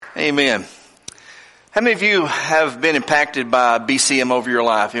Amen. How many of you have been impacted by BCM over your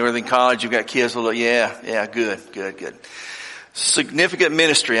life? You were in college, you've got kids. Well, yeah, good. Significant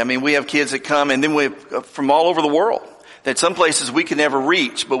ministry. I mean, we have kids that come and then we from all over the world that some places we can never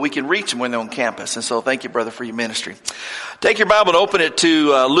reach, but we can reach them when they're on campus. And so thank you, brother, for your ministry. Take your Bible and open it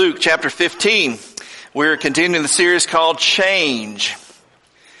to Luke chapter 15. We're continuing the series called Change.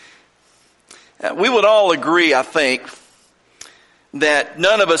 We would all agree, I think, that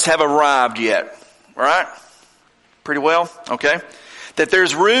none of us have arrived yet. Right? Pretty well? Okay. That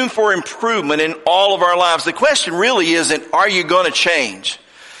there's room for improvement in all of our lives. The question really isn't, are you going to change?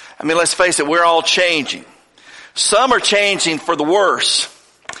 I mean, let's face it, we're all changing. Some are changing for the worse,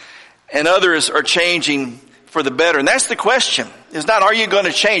 and others are changing for the better. And that's the question. It's not, are you going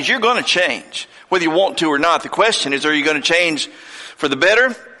to change? You're going to change, whether you want to or not. The question is, are you going to change for the better,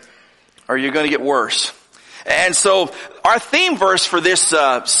 or are you going to get worse? And so our theme verse for this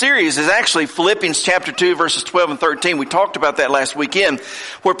series is actually Philippians chapter 2 verses 12 and 13. We talked about that last weekend,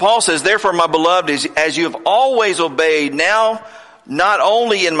 where Paul says, "Therefore, my beloved, as you have always obeyed, now not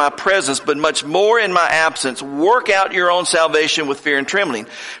only in my presence, but much more in my absence, work out your own salvation with fear and trembling.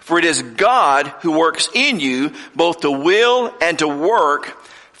 For it is God who works in you both to will and to work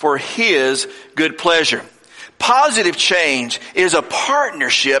for His good pleasure." Positive change is a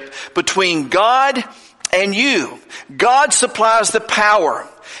partnership between God and you. God supplies the power.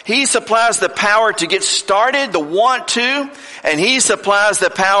 He supplies the power to get started, the want to, and He supplies the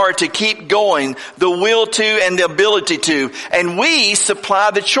power to keep going, the will to and the ability to. And we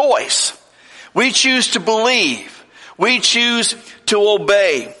supply the choice. We choose to believe. We choose to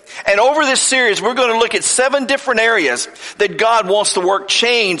obey. And over this series, we're going to look at 7 different areas that God wants to work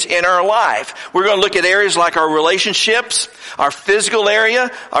change in our life. We're going to look at areas like our relationships, our physical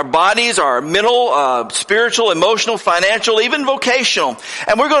area, our bodies, our mental, spiritual, emotional, financial, even vocational.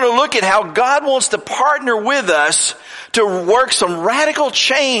 And we're going to look at how God wants to partner with us to work some radical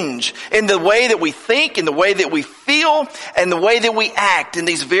change in the way that we think, in the way that we feel, and the way that we act in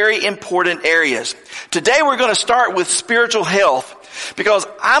these very important areas. Today we're going to start with spiritual health, because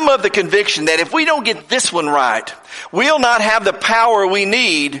I'm of the conviction that if we don't get this one right, we'll not have the power we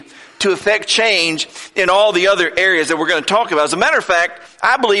need to affect change in all the other areas that we're going to talk about. As a matter of fact,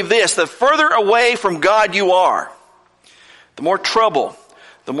 I believe this: the further away from God you are, the more trouble,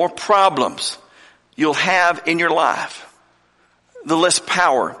 the more problems you'll have in your life, the less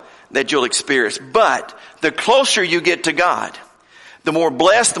power that you'll experience. But the closer you get to God, the more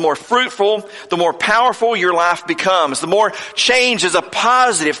blessed, the more fruitful, the more powerful your life becomes. The more change is a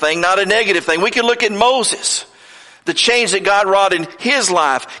positive thing, not a negative thing. We can look at Moses, the change that God wrought in his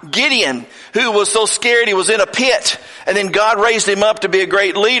life. Gideon, who was so scared he was in a pit, and then God raised him up to be a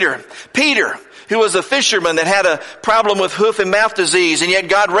great leader. Peter, who was a fisherman that had a problem with hoof and mouth disease, and yet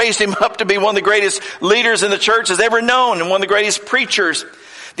God raised him up to be one of the greatest leaders in the church has ever known, and one of the greatest preachers.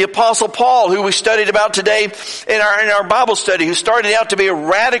 The Apostle Paul, who we studied about today in our Bible study, who started out to be a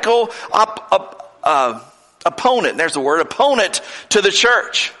radical opponent, there's the word, opponent to the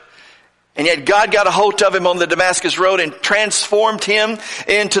church. And yet God got a hold of him on the Damascus Road and transformed him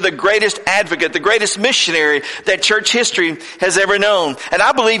into the greatest advocate, the greatest missionary that church history has ever known. And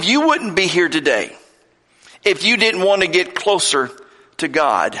I believe you wouldn't be here today if you didn't want to get closer to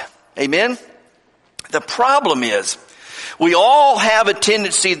God. Amen? The problem is, we all have a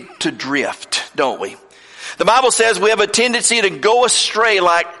tendency to drift, don't we? The Bible says we have a tendency to go astray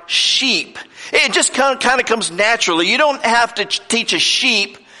like sheep. It just kind of comes naturally. You don't have to teach a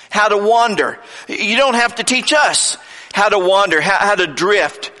sheep how to wander. You don't have to teach us how to wander, how to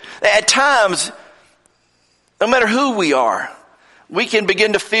drift. At times, no matter who we are, we can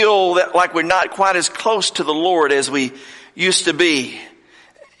begin to feel that like we're not quite as close to the Lord as we used to be.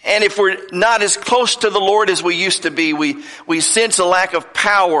 And if we're not as close to the Lord as we used to be, we sense a lack of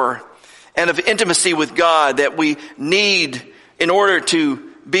power and of intimacy with God that we need in order to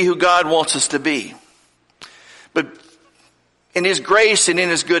be who God wants us to be. But in His grace and in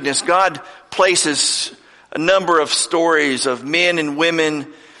His goodness, God places a number of stories of men and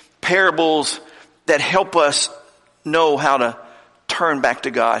women, parables that help us know how to turn back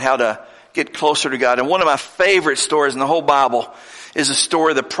to God, how to get closer to God. And one of my favorite stories in the whole Bible is the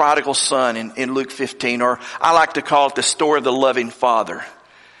story of the prodigal son in Luke 15, or I like to call it the story of the loving father,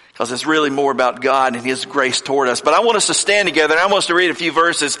 because it's really more about God and His grace toward us. But I want us to stand together, and I want us to read a few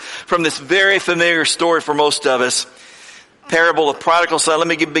verses from this very familiar story for most of us. Parable of prodigal son. Let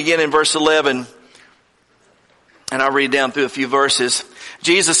me begin in verse 11, and I'll read down through a few verses.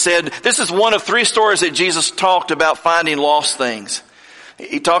 Jesus said, this is one of 3 stories that Jesus talked about finding lost things.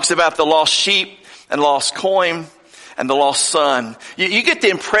 He talks about the lost sheep and lost coin. and the lost son. You get the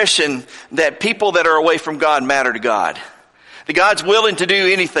impression that people that are away from God matter to God. That God's willing to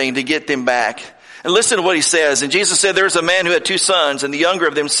do anything to get them back. And listen to what he says. And Jesus said, there was a man who had 2 sons, and the younger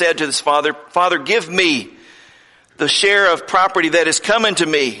of them said to his father, Father, give me the share of property that is coming to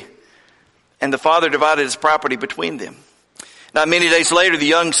me. And the father divided his property between them. Not many days later, the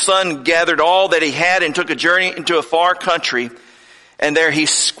young son gathered all that he had and took a journey into a far country. And there he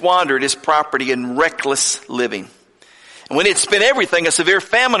squandered his property in reckless living. And when he had spent everything, a severe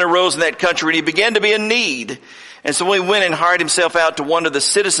famine arose in that country, and he began to be in need. And so he went and hired himself out to one of the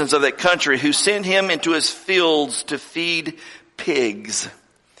citizens of that country, who sent him into his fields to feed pigs.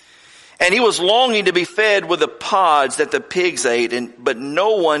 And he was longing to be fed with the pods that the pigs ate, but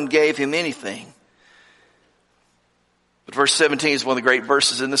no one gave him anything. But verse 17 is one of the great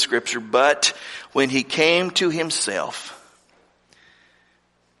verses in the scripture. But when he came to himself,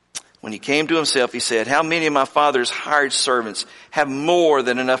 he said, how many of my father's hired servants have more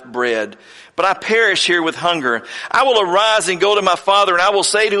than enough bread? But I perish here with hunger. I will arise and go to my father, and I will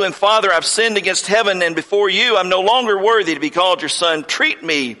say to him, Father, I've sinned against heaven and before you. I'm no longer worthy to be called your son. Treat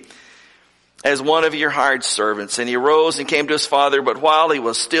me as one of your hired servants. And he arose and came to his father, but while he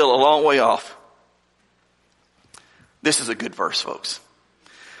was still a long way off. This is a good verse, folks.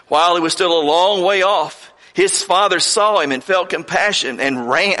 While he was still a long way off, his father saw him and felt compassion and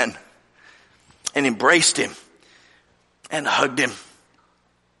ran and embraced him and hugged him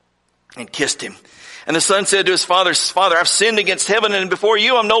and kissed him. And the son said to his father, Father, I've sinned against heaven and before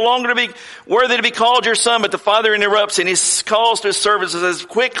you. I'm no longer worthy to be called your son. But the father interrupts, and he calls to his servants and says,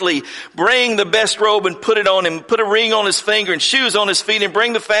 quickly bring the best robe and put it on him. Put a ring on his finger and shoes on his feet, and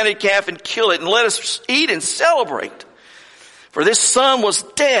bring the fatted calf and kill it, and let us eat and celebrate. For this son was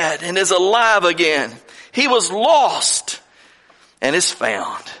dead and is alive again. He was lost and is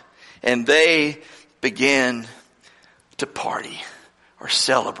found. And they began to party or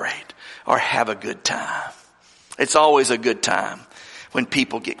celebrate or have a good time. It's always a good time when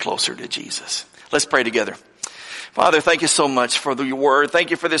people get closer to Jesus. Let's pray together. Father, thank you so much for your word.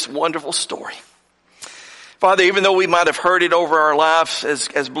 Thank you for this wonderful story. Father, even though we might have heard it over our lives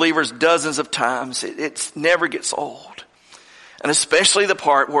as believers dozens of times, it never gets old. And especially the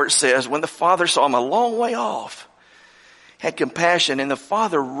part where it says, when the father saw him a long way off, had compassion, and the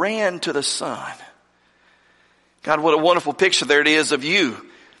father ran to the son. God, what a wonderful picture there it is of you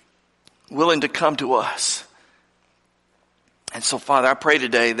willing to come to us. And so, Father, I pray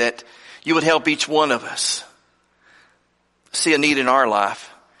today that you would help each one of us see a need in our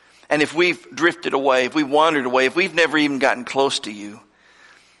life. And if we've drifted away, if we've wandered away, if we've never even gotten close to you,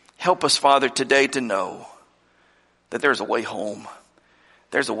 help us, Father, today to know that there's a way home.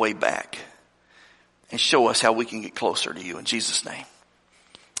 There's a way back. And show us how we can get closer to you. In Jesus' name.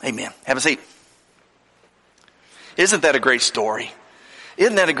 Amen. Have a seat. Isn't that a great story?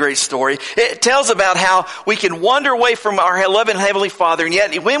 Isn't that a great story? It tells about how we can wander away from our loving Heavenly Father. And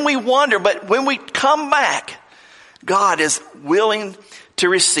yet when we wander, but when we come back, God is willing to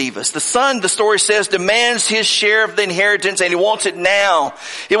receive us. The son, the story says, demands his share of the inheritance, and he wants it now.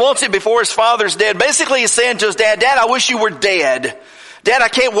 He wants it before his father's dead. Basically, he's saying to his dad, Dad, I wish you were dead. Dad, I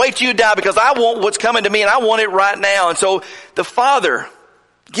can't wait till you die because I want what's coming to me and I want it right now. And so the father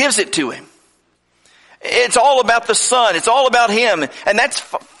gives it to him. It's all about the son. It's all about him. And that's,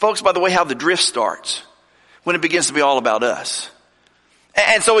 folks, by the way, how the drift starts. When it begins to be all about us.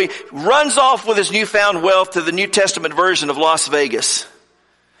 And so he runs off with his newfound wealth to the New Testament version of Las Vegas.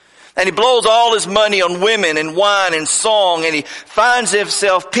 And he blows all his money on women and wine and song. And he finds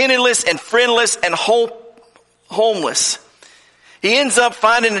himself penniless and friendless and homeless. He ends up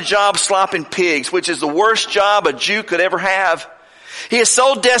finding a job slopping pigs, which is the worst job a Jew could ever have. He is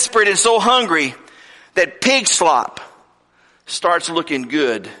so desperate and so hungry that pig slop starts looking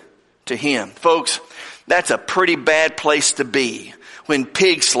good to him. Folks, that's a pretty bad place to be when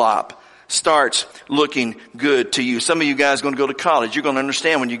pig slop starts looking good to you. Some of you guys are going to go to college. You're going to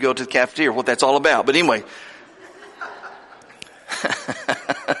understand when you go to the cafeteria what that's all about. But anyway,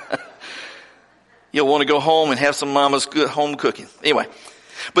 you'll want to go home and have some mama's good home cooking. Anyway,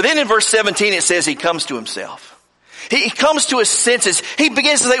 but then in verse 17 it says he comes to himself. He comes to his senses. He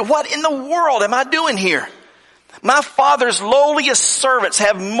begins to say, what in the world am I doing here? My father's lowliest servants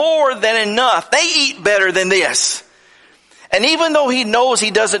have more than enough. They eat better than this. And even though he knows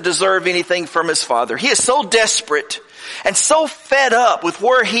he doesn't deserve anything from his father, he is so desperate and so fed up with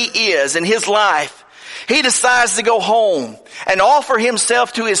where he is in his life, he decides to go home and offer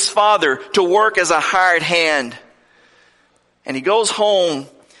himself to his father to work as a hired hand. And he goes home,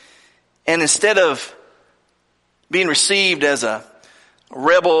 and instead of being received as a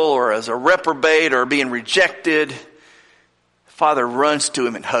rebel or as a reprobate or being rejected, Father runs to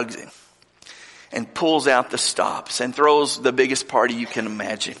him and hugs him and pulls out the stops and throws the biggest party you can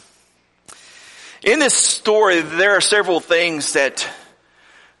imagine. In this story, there are several things that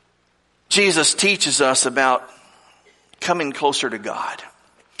Jesus teaches us about coming closer to God.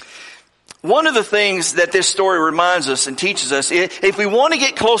 One of the things that this story reminds us and teaches us, if we want to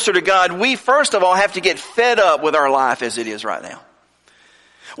get closer to God, we first of all have to get fed up with our life as it is right now.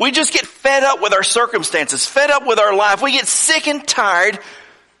 We just get fed up with our circumstances, fed up with our life. We get sick and tired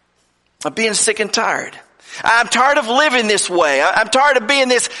of being sick and tired. I'm tired of living this way. I'm tired of being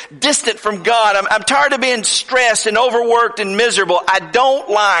this distant from God. I'm tired of being stressed and overworked and miserable. I don't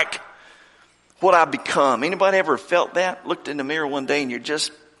like what I've become. Anybody ever felt that? Looked in the mirror one day and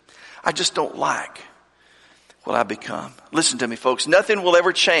I just don't like what I've become. Listen to me, folks. Nothing will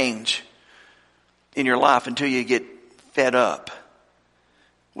ever change in your life until you get fed up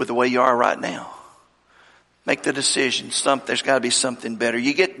with the way you are right now. Make the decision. There's got to be something better.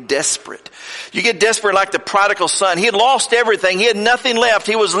 You get desperate. You get desperate like the prodigal son. He had lost everything. He had nothing left.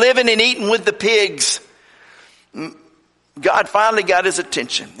 He was living and eating with the pigs. God finally got his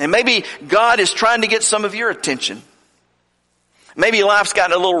attention. And maybe God is trying to get some of your attention. Maybe life's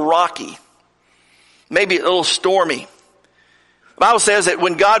gotten a little rocky. Maybe a little stormy. The Bible says that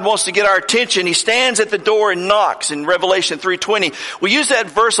when God wants to get our attention, he stands at the door and knocks in Revelation 3:20. We use that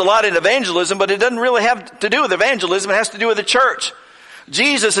verse a lot in evangelism, but it doesn't really have to do with evangelism. It has to do with the church.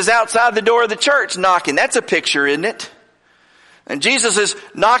 Jesus is outside the door of the church knocking. That's a picture, isn't it? And Jesus is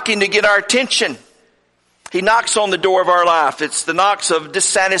knocking to get our attention. He knocks on the door of our life. It's the knocks of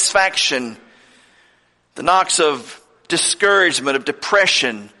dissatisfaction, the knocks of discouragement, of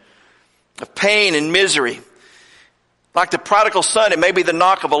depression, of pain and misery. Like the prodigal son, it may be the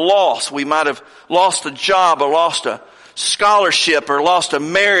knock of a loss. We might have lost a job or lost a scholarship or lost a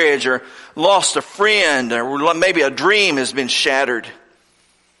marriage or lost a friend or maybe a dream has been shattered.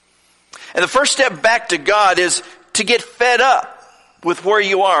 And the first step back to God is to get fed up with where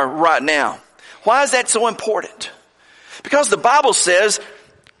you are right now. Why is that so important? Because the Bible says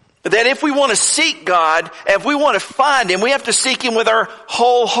that if we want to seek God, if we want to find him, we have to seek him with our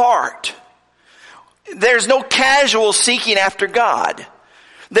whole heart. There's no casual seeking after God.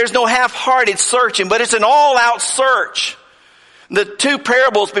 There's no half-hearted searching, but it's an all-out search. The two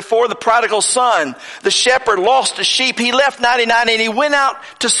parables before the prodigal son, the shepherd lost a sheep. He left 99 and he went out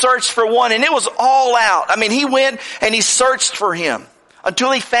to search for one, and it was all out. I mean, he went and he searched for him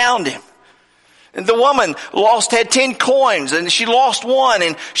until he found him. And the woman had 10 coins and she lost one,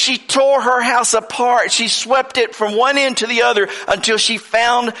 and she tore her house apart. She swept it from one end to the other until she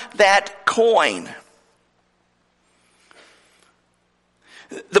found that coin.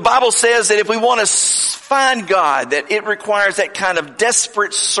 The Bible says that if we want to find God, that it requires that kind of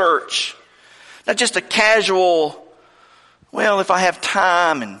desperate search. Not just a casual, well, if I have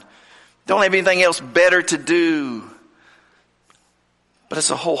time and don't have anything else better to do. But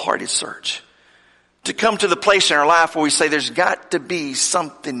it's a wholehearted search. To come to the place in our life where we say there's got to be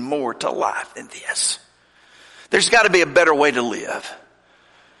something more to life than this. There's got to be a better way to live.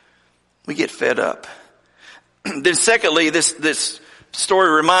 We get fed up. Then secondly, this story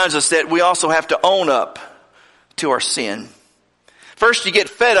reminds us that we also have to own up to our sin. First you get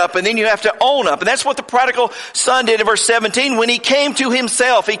fed up and then you have to own up. And that's what the prodigal son did in verse 17. When he came to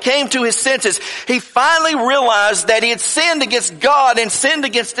himself, he came to his senses, he finally realized that he had sinned against God and sinned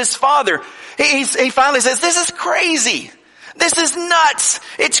against his father. He finally says, this is crazy. This is nuts.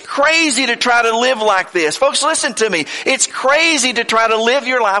 It's crazy to try to live like this. Folks, listen to me. It's crazy to try to live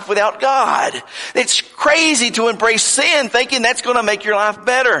your life without God. It's crazy to embrace sin thinking that's going to make your life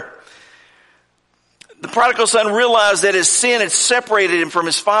better. The prodigal son realized that his sin had separated him from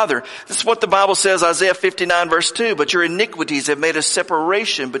his father. This is what the Bible says, Isaiah 59 verse 2. But your iniquities have made a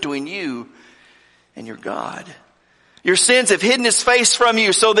separation between you and your God. Your sins have hidden his face from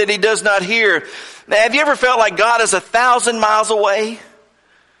you so that he does not hear. Now, have you ever felt like God is 1,000 miles away?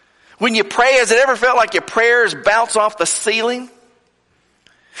 When you pray, has it ever felt like your prayers bounce off the ceiling?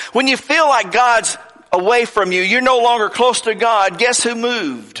 When you feel like God's away from you, you're no longer close to God, guess who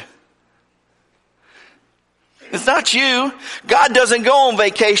moved? It's not you. God doesn't go on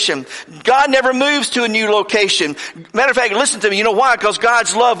vacation. God never moves to a new location. Matter of fact, listen to me. You know why? Because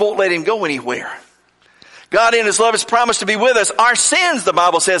God's love won't let him go anywhere. God in his love has promised to be with us. Our sins, the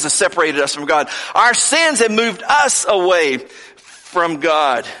Bible says, have separated us from God. Our sins have moved us away from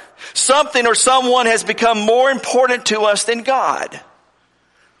God. Something or someone has become more important to us than God.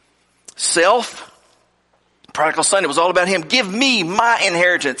 Self. Prodigal son, it was all about him. Give me my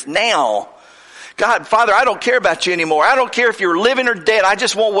inheritance now. God, Father, I don't care about you anymore. I don't care if you're living or dead. I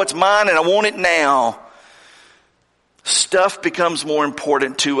just want what's mine and I want it now. Stuff becomes more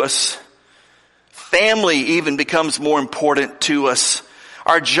important to us. Family even becomes more important to us.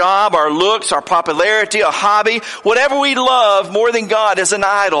 Our job, our looks, our popularity, a hobby, whatever we love more than God is an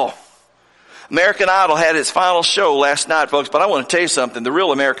idol. American Idol had its final show last night, folks, but I want to tell you something. The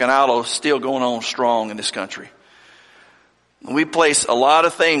real American Idol is still going on strong in this country. We place a lot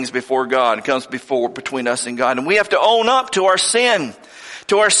of things before God. It comes between us and God. And we have to own up to our sin,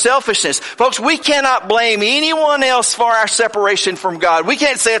 to our selfishness. Folks, we cannot blame anyone else for our separation from God. We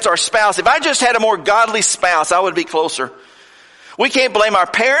can't say it's our spouse. If I just had a more godly spouse, I would be closer. We can't blame our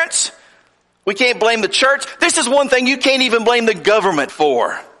parents. We can't blame the church. This is one thing you can't even blame the government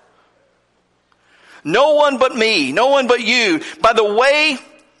for. No one but me. No one but you. By the way,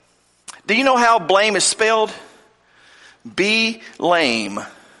 do you know how blame is spelled? Be lame.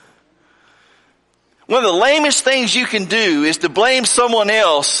 One of the lamest things you can do is to blame someone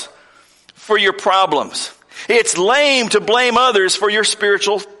else for your problems. It's lame to blame others for your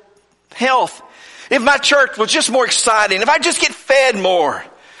spiritual health. If my church was just more exciting, if I just get fed more,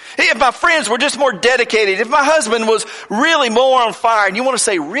 if my friends were just more dedicated, if my husband was really more on fire, and you want to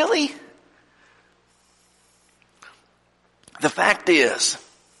say, really? The fact is,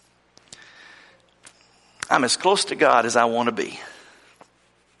 I'm as close to God as I want to be.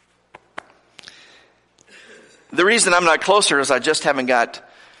 The reason I'm not closer is I just haven't got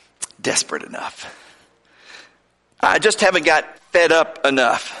desperate enough. I just haven't got fed up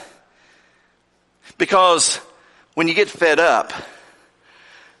enough. Because when you get fed up,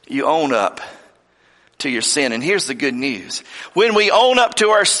 you own up to your sin. And here's the good news. When we own up to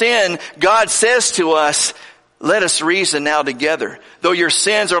our sin, God says to us, let us reason now together. Though your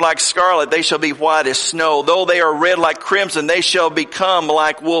sins are like scarlet, they shall be white as snow. Though they are red like crimson, they shall become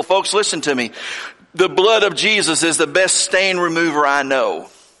like wool. Folks, listen to me. The blood of Jesus is the best stain remover I know.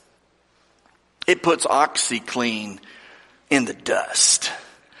 It puts OxyClean in the dust.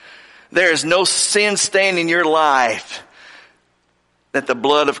 There is no sin stain in your life that the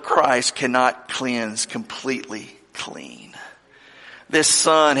blood of Christ cannot cleanse completely clean. This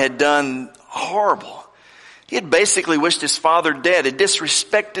son had done horrible. He had basically wished his father dead, had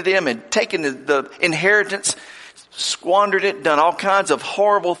disrespected him, had taken the inheritance, squandered it, done all kinds of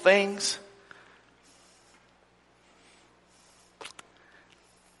horrible things.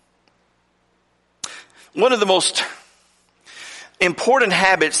 One of the most important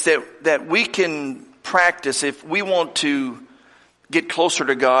habits that we can practice if we want to get closer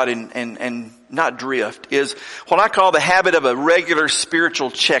to God and not drift is what I call the habit of a regular spiritual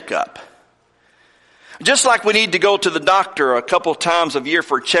checkup. Just like we need to go to the doctor a couple times a year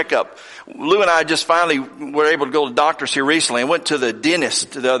for a checkup. Lou and I just finally were able to go to doctors here recently. I went to the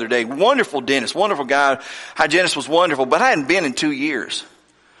dentist the other day. Wonderful dentist, wonderful guy. Hygienist was wonderful, but I hadn't been in 2 years.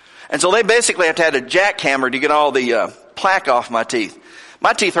 And so they basically have to have a jackhammer to get all the plaque off my teeth.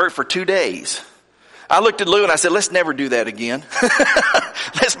 My teeth hurt for 2 days. I looked at Lou and I said, let's never do that again.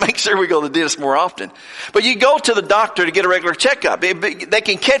 Let's make sure we go to the dentist more often. But you go to the doctor to get a regular checkup. They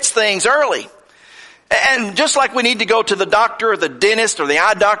can catch things early. And just like we need to go to the doctor or the dentist or the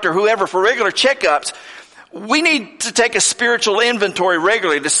eye doctor, whoever, for regular checkups, we need to take a spiritual inventory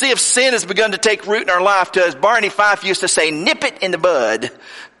regularly to see if sin has begun to take root in our life. As Barney Fife used to say, nip it in the bud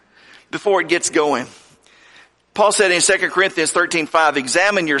before it gets going. Paul said in 2 Corinthians 13:5,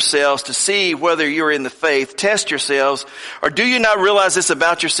 examine yourselves to see whether you're in the faith. Test yourselves. Or do you not realize this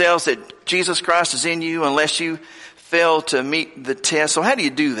about yourselves, that Jesus Christ is in you unless you fail to meet the test? So how do you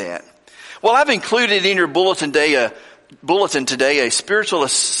do that? Well, I've included in your bulletin today a spiritual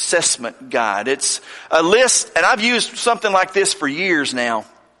assessment guide. It's a list, and I've used something like this for years now.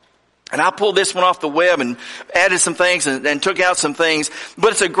 And I pulled this one off the web and added some things and took out some things.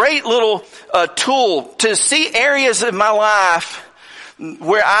 But it's a great little tool to see areas of my life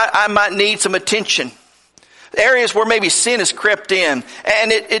where I might need some attention. Areas where maybe sin has crept in.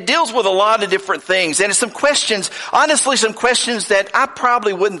 And it deals with a lot of different things. And it's some questions, honestly some questions that I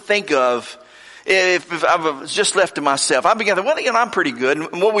probably wouldn't think of if I was just left to myself. I began to, I'm pretty good.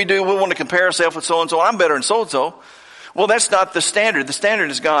 And what we do, we want to compare ourselves with so-and-so. I'm better than so-and-so. Well, that's not the standard. The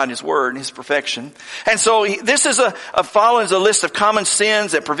standard is God and His Word and His perfection. And so this is follows a list of common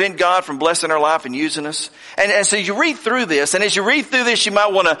sins that prevent God from blessing our life and using us. And so you read through this, and as you read through this, you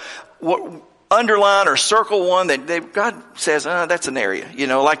might want to underline or circle one that God says, that's an area.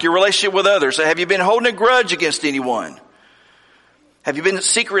 Like your relationship with others. So have you been holding a grudge against anyone? Have you been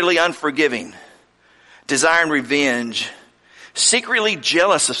secretly unforgiving? Desiring revenge? Secretly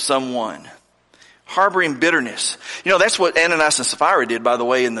jealous of someone? Harboring bitterness. That's what Ananias and Sapphira did, by the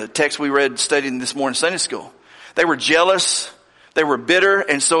way, in the text we read, studying this morning in Sunday school. They were jealous. They were bitter.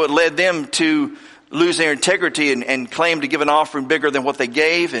 And so it led them to lose their integrity and claim to give an offering bigger than what they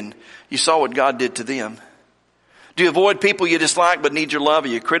gave, and you saw what God did to them? Do you avoid people you dislike but need your love? Are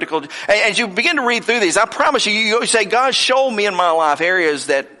you critical? And as you begin to read through these, I promise you, you say, God, show me in my life areas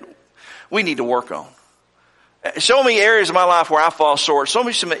that we need to work on. Show me areas of my life where I fall short. Show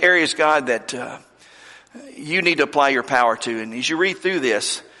me some areas, God, that you need to apply your power to. And as you read through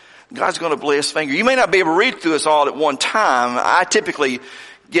this, God's going to blow his finger. You may not be able to read through this all at one time. I typically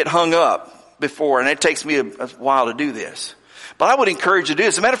get hung up before, and it takes me a while to do this. But I would encourage you to do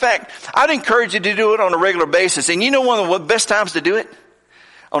this. As a matter of fact, I'd encourage you to do it on a regular basis. And you know one of the best times to do it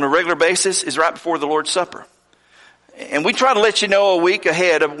on a regular basis is right before the Lord's Supper. And we try to let you know a week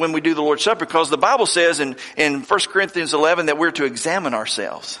ahead of when we do the Lord's Supper, because the Bible says in 1 Corinthians 11 that we're to examine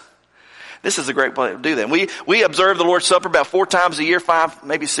ourselves. This is a great way to do that. We observe the Lord's Supper about 4 times a year, 5,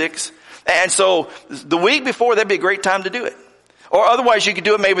 maybe 6. And so the week before, that'd be a great time to do it. Or otherwise you could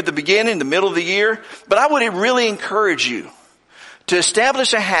do it maybe at the beginning, the middle of the year. But I would really encourage you to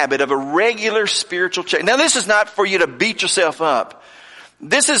establish a habit of a regular spiritual check. Now, this is not for you to beat yourself up.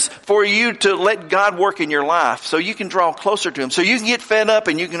 This is for you to let God work in your life so you can draw closer to him, so you can get fed up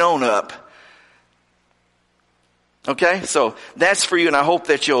and you can own up. Okay? So that's for you, and I hope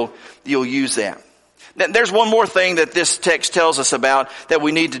that you'll use that. There's one more thing that this text tells us about that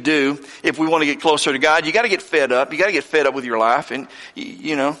we need to do if we want to get closer to God. You got to get fed up. You got to get fed up with your life, and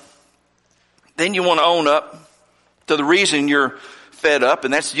then you want to own up to the reason you're fed up,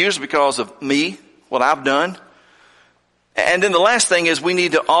 and that's usually because of me, what I've done. And then the last thing is we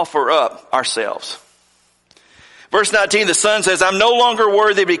need to offer up ourselves. Verse 19, the son says, I'm no longer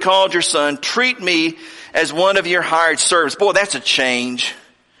worthy to be called your son. Treat me as one of your hired servants. Boy, that's a change.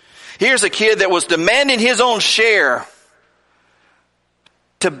 Here's a kid that was demanding his own share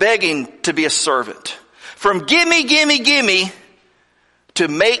to begging to be a servant. From gimme, gimme, gimme to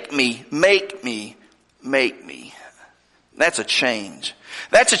make me. That's a change.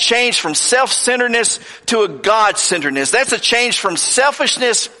 That's a change from self-centeredness to a God-centeredness. That's a change from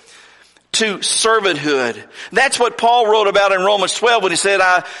selfishness to servanthood. That's what Paul wrote about in Romans 12 when he said,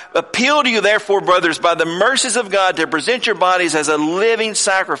 I appeal to you therefore, brothers, by the mercies of God, to present your bodies as a living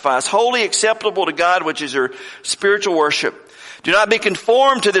sacrifice, wholly acceptable to God, which is your spiritual worship. Do not be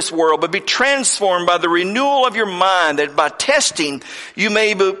conformed to this world, but be transformed by the renewal of your mind, that by testing you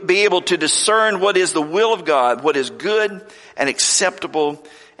may be able to discern what is the will of God, what is good and acceptable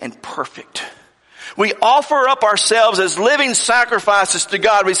and perfect. We offer up ourselves as living sacrifices to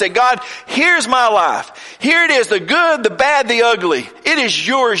God. We say, God, here's my life. Here it is, the good, the bad, the ugly. It is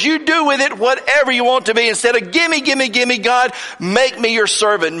yours. You do with it whatever you want to be. Instead of gimme, gimme, gimme, God, make me your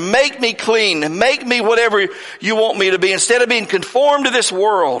servant. Make me clean. Make me whatever you want me to be. Instead of being conformed to this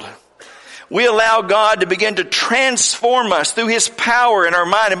world, we allow God to begin to transform us through his power in our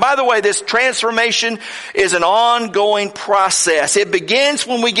mind. And by the way, this transformation is an ongoing process. It begins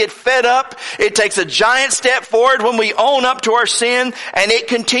when we get fed up. It takes a giant step forward when we own up to our sin. And it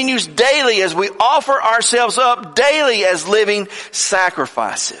continues daily as we offer ourselves up daily as living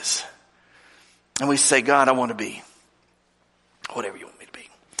sacrifices. And we say, God, I want to be whatever you want.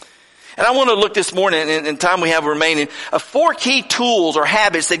 And I want to look this morning, in time we have remaining, of 4 key tools or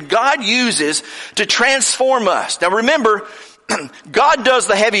habits that God uses to transform us. Now remember, God does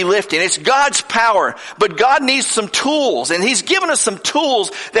the heavy lifting. It's God's power. But God needs some tools. And he's given us some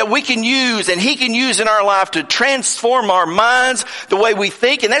tools that we can use and he can use in our life to transform our minds, the way we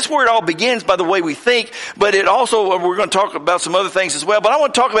think. And that's where it all begins, by the way we think. But it also, we're going to talk about some other things as well. But I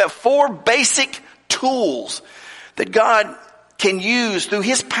want to talk about 4 basic tools that God can use through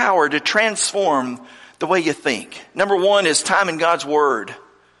his power to transform the way you think. Number 1 is time in God's word.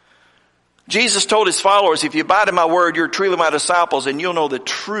 Jesus told his followers, if you abide in my word, you're truly my disciples, and you'll know the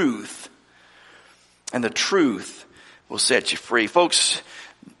truth. And the truth will set you free. Folks,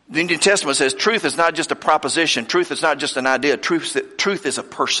 the New Testament says truth is not just a proposition. Truth is not just an idea. Truth is a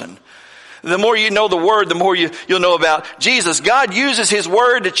person. The more you know the word, the more you'll know about Jesus. God uses his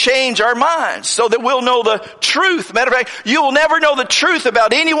word to change our minds so that we'll know the truth. Matter of fact, you will never know the truth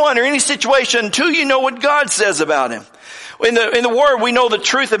about anyone or any situation until you know what God says about him. In the word, we know the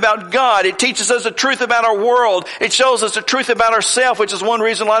truth about God. It teaches us the truth about our world. It shows us the truth about ourselves, which is one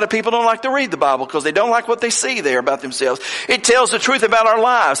reason a lot of people don't like to read the Bible, because they don't like what they see there about themselves. It tells the truth about our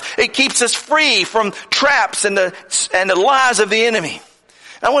lives. It keeps us free from traps and the lies of the enemy.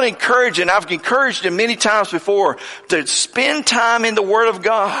 I want to encourage you, and I've encouraged you many times before, to spend time in the Word of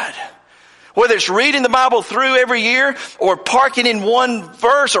God. Whether it's reading the Bible through every year, or parking in one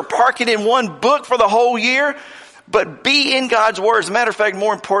verse, or parking in one book for the whole year, but be in God's Word. As a matter of fact,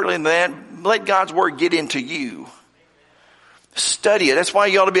 more importantly than that, let God's Word get into you. Study it. That's why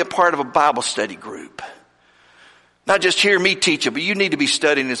you ought to be a part of a Bible study group. Not just hear me teach it, but you need to be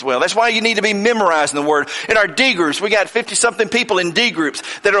studying as well. That's why you need to be memorizing the Word. In our D groups, we got 50-something people in D groups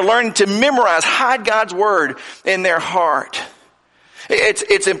that are learning to memorize, hide God's Word in their heart.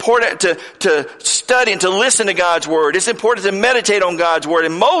 It's important to study and to listen to God's Word. It's important to meditate on God's Word.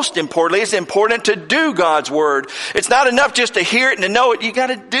 And most importantly, it's important to do God's Word. It's not enough just to hear it and to know it. You got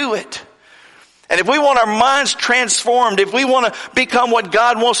to do it. And if we want our minds transformed, if we want to become what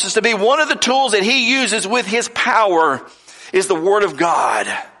God wants us to be, one of the tools that He uses with His power is the Word of God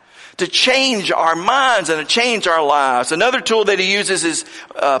to change our minds and to change our lives. Another tool that He uses is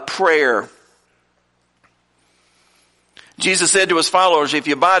prayer. Jesus said to His followers, if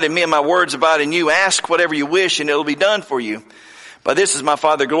you abide in me and my words abide in you, ask whatever you wish and it will be done for you. By this is my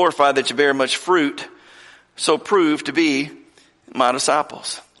Father glorified, that you bear much fruit, so prove to be my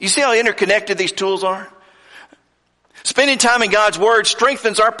disciples. You see how interconnected these tools are? Spending time in God's Word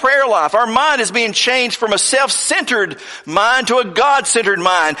strengthens our prayer life. Our mind is being changed from a self-centered mind to a God-centered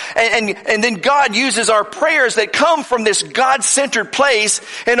mind. And then God uses our prayers that come from this God-centered place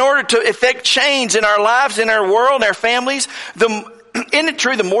in order to effect change in our lives, in our world, in our families. Isn't it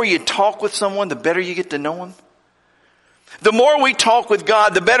true, the more you talk with someone, the better you get to know them? The more we talk with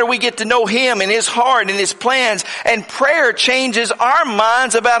God, the better we get to know Him and His heart and His plans. And prayer changes our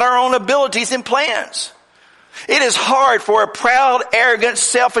minds about our own abilities and plans. It is hard for a proud, arrogant,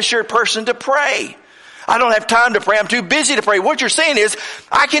 self-assured person to pray. I don't have time to pray. I'm too busy to pray. What you're saying is,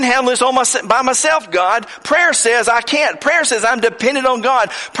 I can handle this by myself, God. Prayer says I can't. Prayer says I'm dependent on God.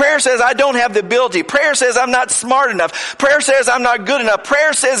 Prayer says I don't have the ability. Prayer says I'm not smart enough. Prayer says I'm not good enough.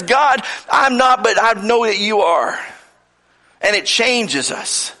 Prayer says, God, I'm not, but I know that you are. And it changes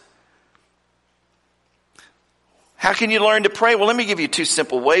us. How can you learn to pray? Well, let me give you 2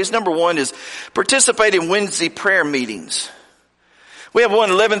 simple ways. Number 1 is participate in Wednesday prayer meetings. We have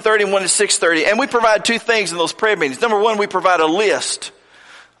one at 11:30 and one at 6:30. And we provide 2 things in those prayer meetings. Number 1, we provide a list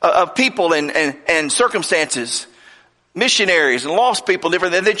of people and circumstances, missionaries and lost people,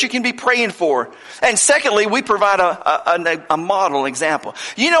 different that you can be praying for. And secondly, we provide a model example.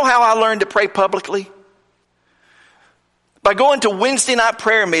 You know how I learned to pray publicly? By going to Wednesday night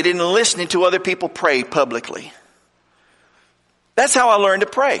prayer meeting and listening to other people pray publicly. That's how I learned to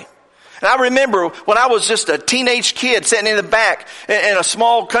pray. And I remember when I was just a teenage kid sitting in the back in a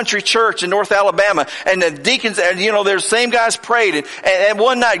small country church in North Alabama, and the deacons, and there's the same guys prayed, and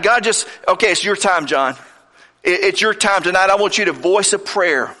one night God just, okay, it's your time, John. It's your time tonight. I want you to voice a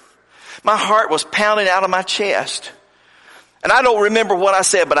prayer. My heart was pounding out of my chest. And I don't remember what I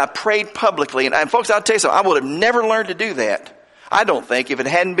said, but I prayed publicly. And folks, I'll tell you something, I would have never learned to do that, I don't think, if it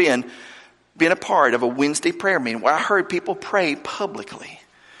hadn't been a part of a Wednesday prayer meeting where I heard people pray publicly.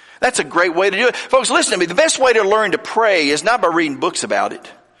 That's a great way to do it. Folks, listen to me. The best way to learn to pray is not by reading books about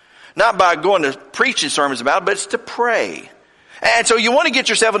it, not by going to preaching sermons about it, but it's to pray. And so you want to get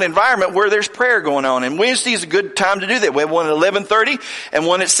yourself an environment where there's prayer going on. And Wednesday is a good time to do that. We have one at 11:30 and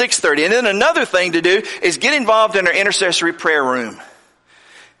one at 6:30. And then another thing to do is get involved in our intercessory prayer room.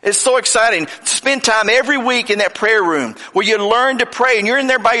 It's so exciting. Spend time every week in that prayer room where you learn to pray, and you're in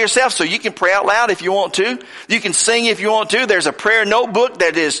there by yourself, so you can pray out loud if you want to. You can sing if you want to. There's a prayer notebook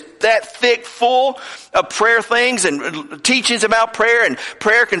that is that thick, full of prayer things and teachings about prayer and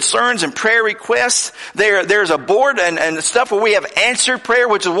prayer concerns and prayer requests. There's a board and stuff where we have answered prayer,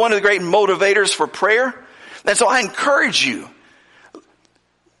 which is one of the great motivators for prayer. And so I encourage you,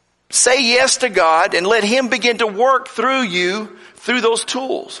 say yes to God and let Him begin to work through you through those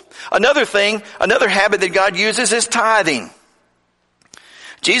tools. Another habit that God uses is tithing.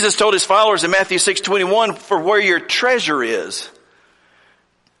 Jesus told His followers in Matthew 6:21, for where your treasure is,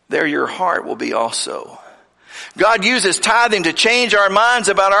 there your heart will be also. God uses tithing to change our minds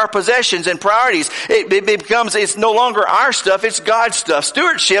about our possessions and priorities. It's no longer our stuff, it's God's stuff.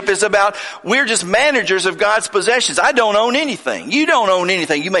 Stewardship is about, we're just managers of God's possessions. I don't own anything. You don't own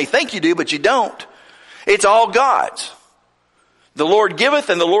anything. You may think you do, but you don't. It's all God's. The Lord giveth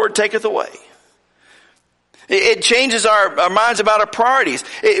and the Lord taketh away. It changes our minds about our priorities.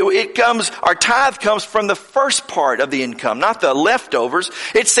 Our tithe comes from the first part of the income, not the leftovers.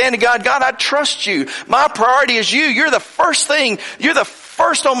 It's saying to God, God, I trust you. My priority is you. You're the first thing. You're the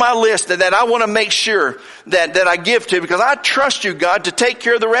first on my list that I want to make sure that I give to, because I trust you, God, to take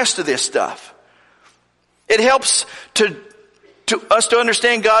care of the rest of this stuff. It helps us to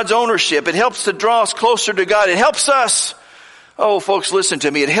understand God's ownership. It helps to draw us closer to God. It helps us, oh, folks, listen to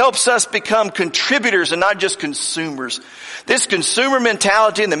me. It helps us become contributors and not just consumers. This consumer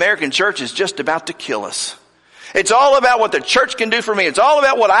mentality in the American church is just about to kill us. It's all about what the church can do for me. It's all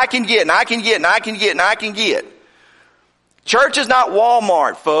about what I can get and I can get and I can get and I can get. Church is not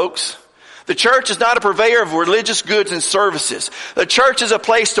Walmart, folks. The church is not a purveyor of religious goods and services. The church is a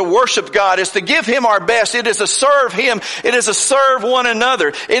place to worship God. It's to give Him our best. It is to serve Him. It is to serve one another.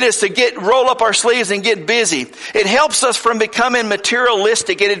 It is to roll up our sleeves and get busy. It helps us from becoming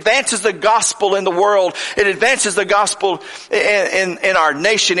materialistic. It advances the gospel in the world. It advances the gospel in our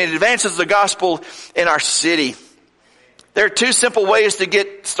nation. It advances the gospel in our city. There are two simple ways to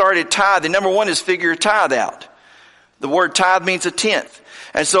get started tithing. Number one is figure your tithe out. The word tithe means a tenth.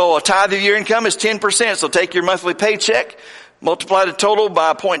 And so a tithe of your income is 10%. So take your monthly paycheck, multiply the total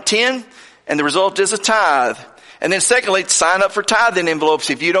by 0.10, and the result is a tithe. And then secondly, sign up for tithing envelopes.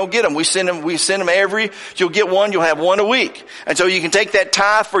 If you don't get them, we send them you'll get one, you'll have one a week. And so you can take that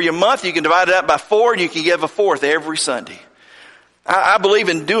tithe for your month, you can divide it up by 4, and you can give a fourth every Sunday. I believe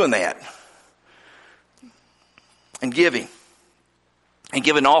in doing that. And giving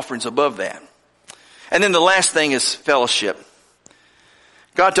offerings above that. And then the last thing is fellowship.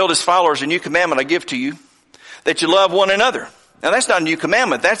 God told His followers, a new commandment I give to you, that you love one another. Now that's not a new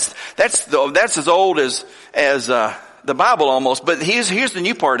commandment. That's as old as the Bible almost. But here's the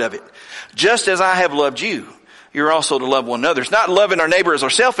new part of it. Just as I have loved you, you're also to love one another. It's not loving our neighbor as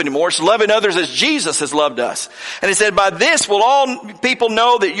ourselves anymore. It's loving others as Jesus has loved us. And He said, by this will all people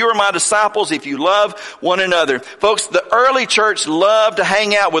know that you are my disciples if you love one another. Folks, the early church loved to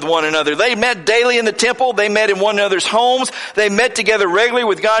hang out with one another. They met daily in the temple. They met in one another's homes. They met together regularly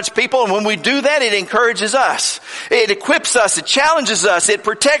with God's people. And when we do that, it encourages us. It equips us. It challenges us. It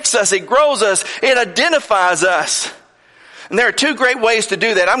protects us. It grows us. It identifies us. And there are two great ways to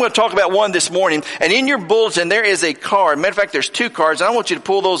do that. I'm going to talk about one this morning. And in your bulletin, there is a card. Matter of fact, there's two cards. I want you to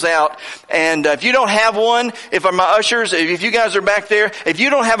pull those out. And if you don't have one, if my ushers, if you guys are back there, if you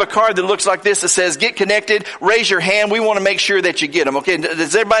don't have a card that looks like this that says get connected, raise your hand. We want to make sure that you get them. Okay.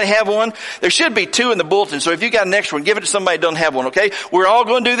 Does everybody have one? There should be two in the bulletin. So if you got an extra one, give it to somebody that doesn't have one. Okay. We're all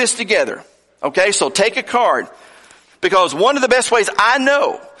going to do this together. Okay. So take a card. Because one of the best ways I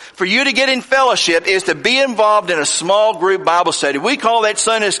know for you to get in fellowship is to be involved in a small group Bible study. We call that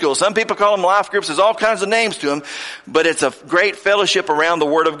Sunday school. Some people call them life groups. There's all kinds of names to them. But it's a great fellowship around the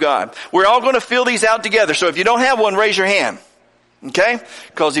Word of God. We're all going to fill these out together. So if you don't have one, raise your hand. Okay?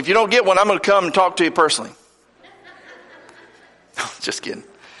 Because if you don't get one, I'm going to come and talk to you personally. Just kidding.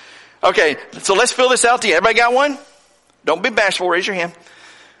 Okay, so let's fill this out together. Everybody got one? Don't be bashful. Raise your hand.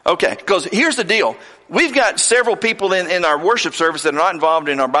 Okay, because here's the deal. We've got several people in our worship service that are not involved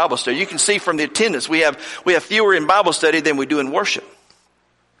in our Bible study. You can see from the attendance, we have fewer in Bible study than we do in worship.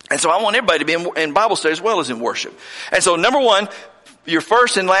 And so I want everybody to be in Bible study as well as in worship. And so number one, your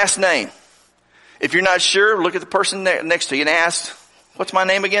first and last name. If you're not sure, look at the person next to you and ask, what's my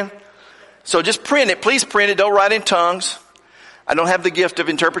name again? So just print it. Please print it. Don't write in tongues. I don't have the gift of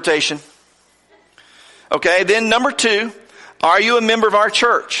interpretation. Okay, then number two, are you a member of our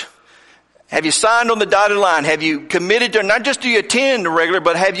church? Have you signed on the dotted line? Have you committed to, not just do you attend regular,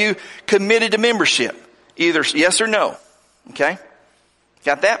 but have you committed to membership? Either yes or no. Okay?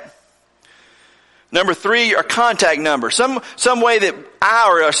 Got that? Number three, your contact number. Some way that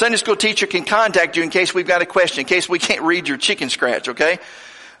our Sunday school teacher can contact you in case we've got a question, in case we can't read your chicken scratch, okay?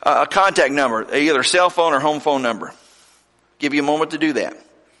 A contact number, either cell phone or home phone number. Give you a moment to do that.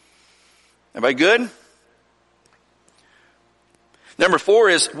 Everybody good? Number four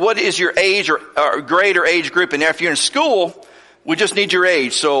is, what is your age or grade or age group? And if you're in school, we just need your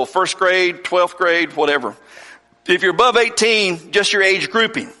age. So first grade, 12th grade, whatever. If you're above 18, just your age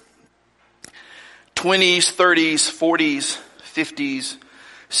grouping. 20s, 30s, 40s, 50s,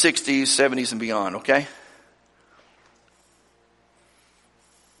 60s, 70s, and beyond, okay?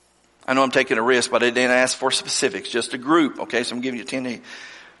 I know I'm taking a risk, but I didn't ask for specifics. Just a group, okay? So I'm giving you 10.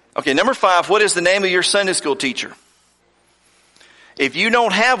 Okay, number five, what is the name of your Sunday school teacher? If you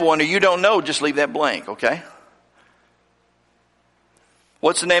don't have one or you don't know, just leave that blank, okay?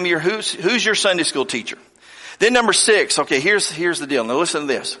 What's the name of who's your Sunday school teacher? Then number six, okay, here's the deal. Now listen to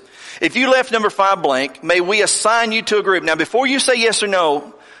this. If you left number five blank, may we assign you to a group. Now before you say yes or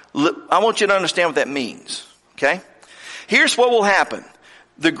no, I want you to understand what that means, okay? Here's what will happen.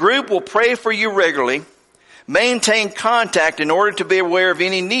 The group will pray for you regularly, maintain contact in order to be aware of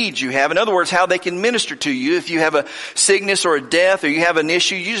any needs you have. In other words, how they can minister to you. If you have a sickness or a death or you have an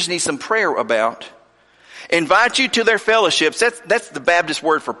issue you just need some prayer about. Invite you to their fellowships. That's the Baptist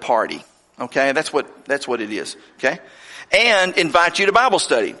word for party. Okay? That's what it is. Okay? And invite you to Bible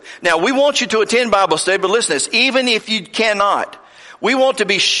study. Now, we want you to attend Bible study, but listen to this. Even if you cannot, we want to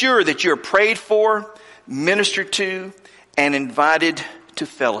be sure that you're prayed for, ministered to, and invited to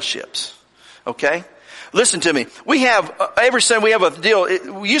fellowships. Okay? Listen to me. We have, every Sunday we have a deal,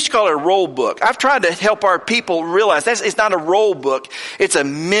 we used to call it a roll book. I've tried to help our people realize it's not a roll book, it's a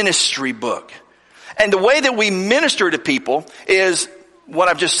ministry book. And the way that we minister to people is what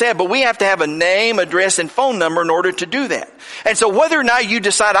I've just said, but we have to have a name, address, and phone number in order to do that. And so whether or not you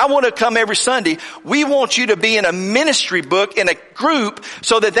decide, I want to come every Sunday, we want you to be in a ministry book, in a group,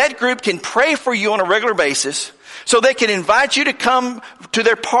 so that group can pray for you on a regular basis, so they can invite you to come to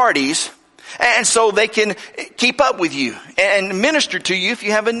their parties, and so they can keep up with you and minister to you if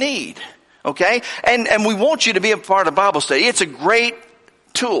you have a need. Okay? And we want you to be a part of Bible study. It's a great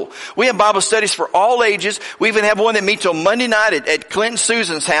tool. We have Bible studies for all ages. We even have one that meets on Monday night at Clint and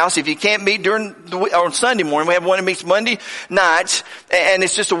Susan's house. If you can't meet on Sunday morning, we have one that meets Monday nights, and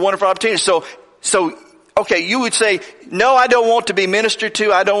it's just a wonderful opportunity. So, okay, you would say, no, I don't want to be ministered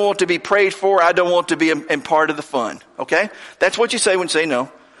to. I don't want to be prayed for. I don't want to be in part of the fun. Okay? That's what you say when you say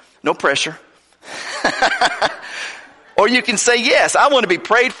no. No pressure. Or you can say, yes, I want to be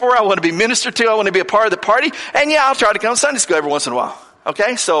prayed for. I want to be ministered to. I want to be a part of the party. And yeah, I'll try to come to Sunday school every once in a while.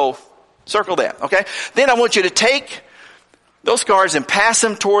 Okay? So, circle that. Okay? Then I want you to take those cards and pass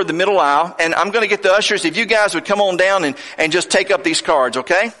them toward the middle aisle. And I'm going to get the ushers, if you guys would come on down and just take up these cards.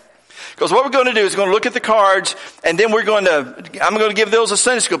 Okay? Because what we're going to do is we're going to look at the cards, and then I'm going to give those to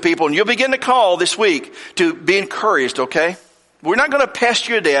Sunday school people, and you'll be getting a call this week to be encouraged, okay? We're not going to pest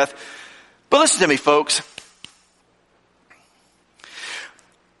you to death, but listen to me, folks.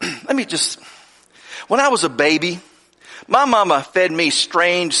 When I was a baby, my mama fed me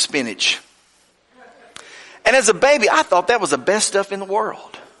strange spinach. And as a baby, I thought that was the best stuff in the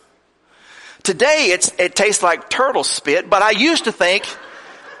world. Today, it tastes like turtle spit, but I used to think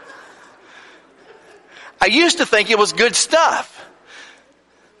it was good stuff.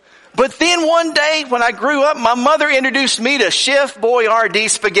 But then one day when I grew up, my mother introduced me to Chef Boyardee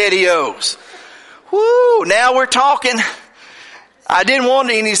SpaghettiOs. Woo, now we're talking. I didn't want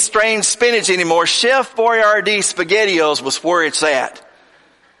any strange spinach anymore. Chef Boyardee SpaghettiOs was where it's at.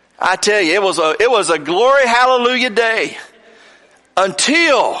 I tell you, it was a glory hallelujah day.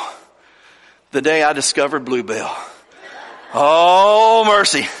 Until the day I discovered Bluebell. Oh,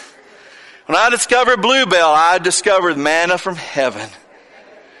 mercy. When I discovered Bluebell, I discovered manna from heaven.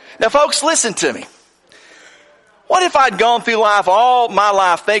 Now, folks, listen to me. What if I'd gone through life all my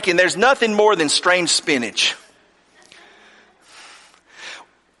life thinking there's nothing more than strange spinach?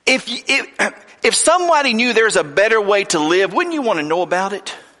 If somebody knew there's a better way to live, wouldn't you want to know about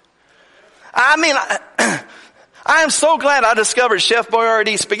it? I mean, I am so glad I discovered Chef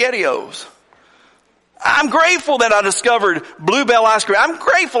Boyardee SpaghettiOs. I'm grateful that I discovered Bluebell ice cream. I'm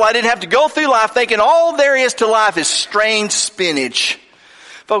grateful I didn't have to go through life thinking all there is to life is strange spinach.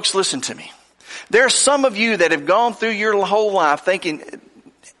 Folks, listen to me. There are some of you that have gone through your whole life thinking,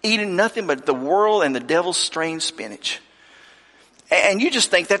 eating nothing but the world and the devil's strange spinach. And you just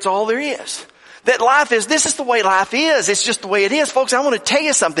think that's all there is. That life is, this is the way life is. It's just the way it is. Folks, I want to tell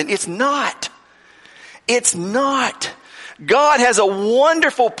you something. It's not. It's not. God has a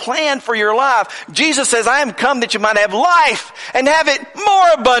wonderful plan for your life. Jesus says, I am come that you might have life and have it more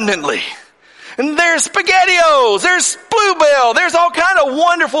abundantly. And there's SpaghettiOs, there's Bluebell, there's all kind of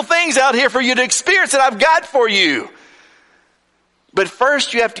wonderful things out here for you to experience that I've got for you. But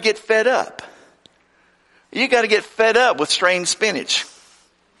first you have to get fed up. You got to get fed up with strange spinach.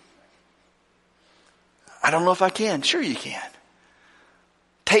 I don't know if I can. Sure you can.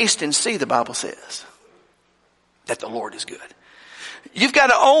 Taste and see, the Bible says, that the Lord is good. You've got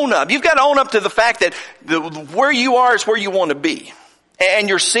to own up. You've got to own up to the fact that where you are is where you want to be. And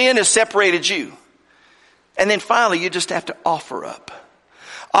your sin has separated you. And then finally, you just have to offer up.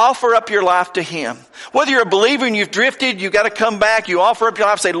 Offer up your life to Him. Whether you're a believer and you've drifted, you've got to come back. You offer up your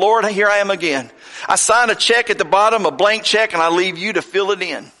life, say, Lord, here I am again. I sign a check at the bottom, a blank check, and I leave you to fill it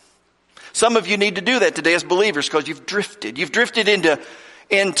in. Some of you need to do that today as believers because you've drifted. You've drifted into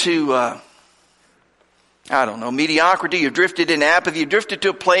mediocrity. You've drifted into apathy. You've drifted to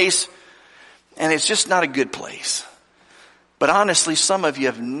a place, and it's just not a good place. But honestly, some of you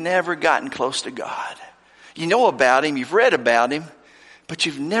have never gotten close to God. You know about Him. You've read about Him. But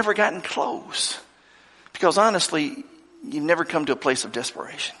you've never gotten close. Because honestly, you've never come to a place of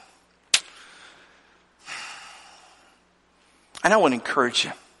desperation. And I want to encourage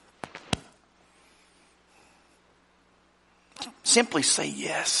you. Simply say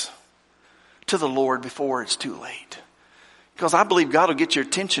yes to the Lord before it's too late. Because I believe God will get your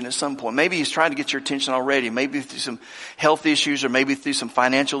attention at some point. Maybe He's trying to get your attention already. Maybe through some health issues or maybe through some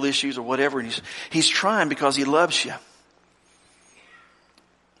financial issues or whatever. And He's trying because He loves you.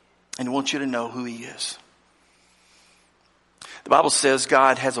 And He wants you to know who He is. The Bible says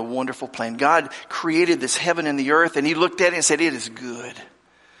God has a wonderful plan. God created this heaven and the earth, and he looked at it and said, it is good.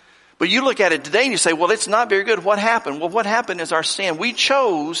 But you look at it today and you say, well, it's not very good. What happened? Well, what happened is our sin. We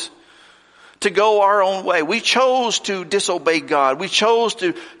chose to go our own way. We chose to disobey God. We chose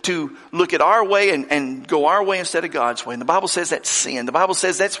to look at our way and go our way instead of God's way. And the Bible says that's sin. The Bible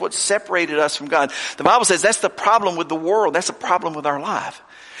says that's what separated us from God. The Bible says that's the problem with the world. That's the problem with our life.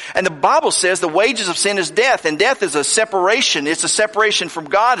 And the Bible says the wages of sin is death, and death is a separation. It's a separation from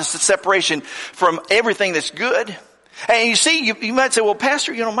God. It's a separation from everything that's good. And you see, you might say, well,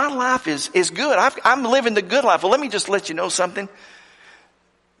 Pastor, my life is good. I'm living the good life. Well, let me just let you know something.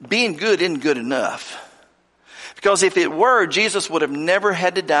 Being good isn't good enough. Because if it were, Jesus would have never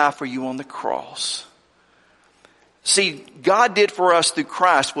had to die for you on the cross. See, God did for us through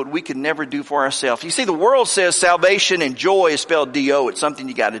Christ what we could never do for ourselves. You see, the world says salvation and joy is spelled D-O. It's something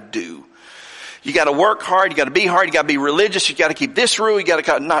you got to do. You got to work hard. You got to be hard. You got to be religious. You got to keep this rule. You got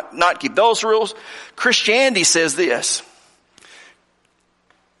to not keep those rules. Christianity says this.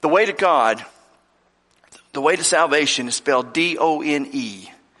 The way to God, the way to salvation is spelled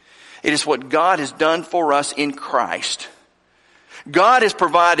D-O-N-E. It is what God has done for us in Christ. God has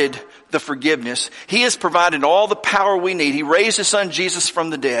provided the forgiveness. He has provided all the power we need. He raised his son Jesus from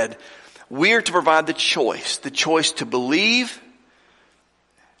the dead. We are to provide the choice to believe,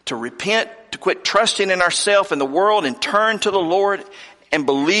 to repent, to quit trusting in ourselves and the world and turn to the Lord and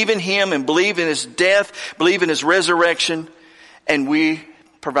believe in him and believe in his death, believe in his resurrection, and we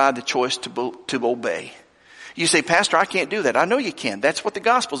provide the choice to obey. You say, Pastor, I can't do that. I know you can. That's what the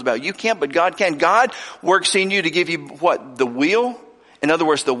gospel's about. You can't, but God can. God works in you to give you what? The will. In other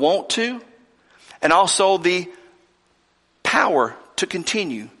words, the want to. And also the power to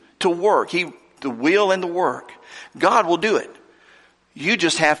continue to work. The will and the work. God will do it. You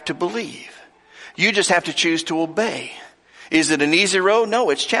just have to believe. You just have to choose to obey. Is it an easy road? No,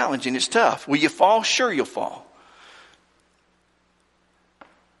 it's challenging. It's tough. Will you fall? Sure you'll fall.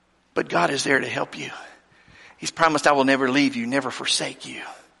 But God is there to help you. He's promised, I will never leave you, never forsake you.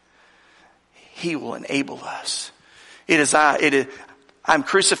 He will enable us. I'm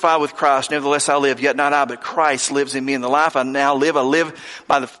crucified with Christ, nevertheless I live, yet not I, but Christ lives in me. In the life I now live, I live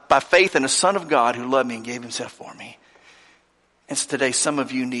by faith in the Son of God who loved me and gave himself for me. And so today some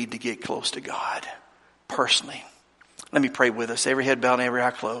of you need to get close to God personally. Let me pray with us. Every head bowed and every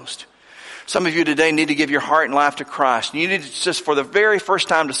eye closed. Some of you today need to give your heart and life to Christ. You need to just for the very first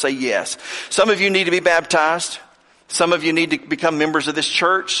time to say yes. Some of you need to be baptized. Some of you need to become members of this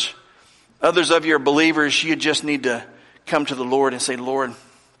church. Others of you are believers. You just need to come to the Lord and say, Lord,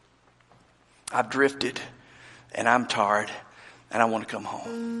 I've drifted and I'm tired and I want to come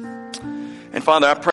home. And Father, I pray